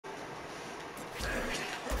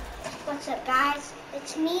What's up, guys?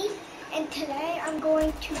 It's me, and today I'm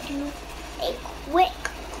going to do a quick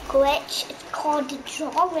glitch. It's called the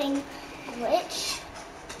drawing glitch.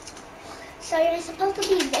 So you're supposed to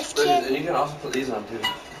be this kid. You can also put these on too.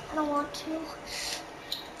 I don't want to.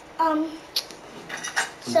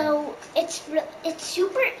 So it's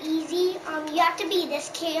super easy. You have to be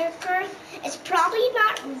this character. It's probably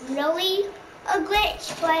not really a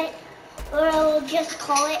glitch, but we'll just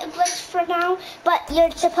call it a glitch for now. But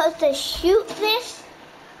you're supposed to shoot this.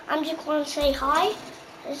 I'm just going to say hi.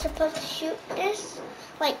 You're supposed to shoot this.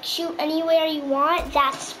 Like, shoot anywhere you want.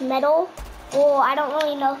 That's metal. Well, I don't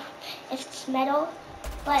really know if it's metal.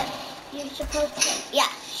 But you're supposed to, yeah,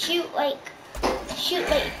 shoot like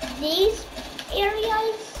these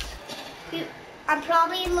areas. I'm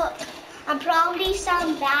probably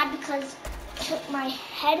sound bad because I took my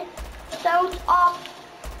headphones off.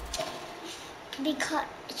 Because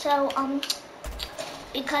I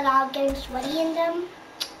was getting sweaty in them,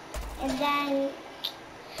 and then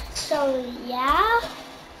yeah,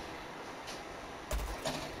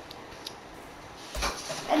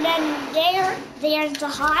 and then there's the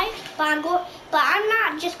hi, but I'm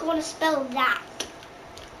not just going to spell that,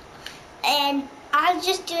 and I'm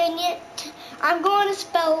just doing it. I'm going to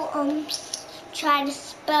spell try to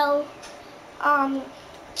spell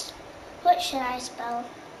what should I spell?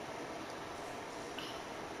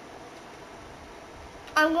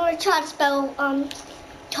 I'm going to try to spell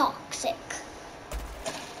toxic.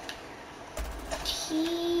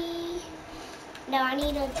 No, I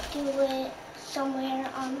need to do it somewhere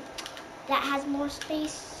that has more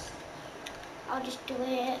space. I'll just do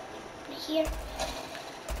it right here.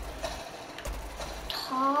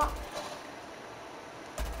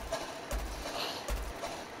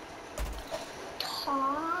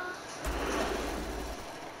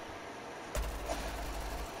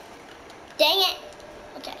 Dang it.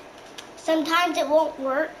 Okay. Sometimes it won't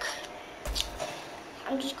work.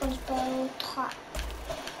 I'm just going to spell top.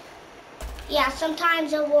 Yeah,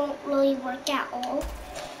 sometimes it won't really work at all.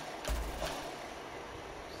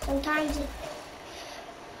 Sometimes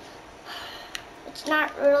it's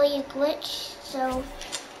not really a glitch, so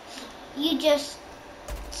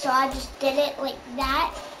I just did it like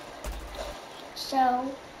that.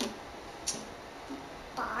 So,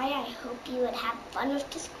 bye. I hope you would have fun with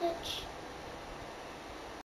this glitch.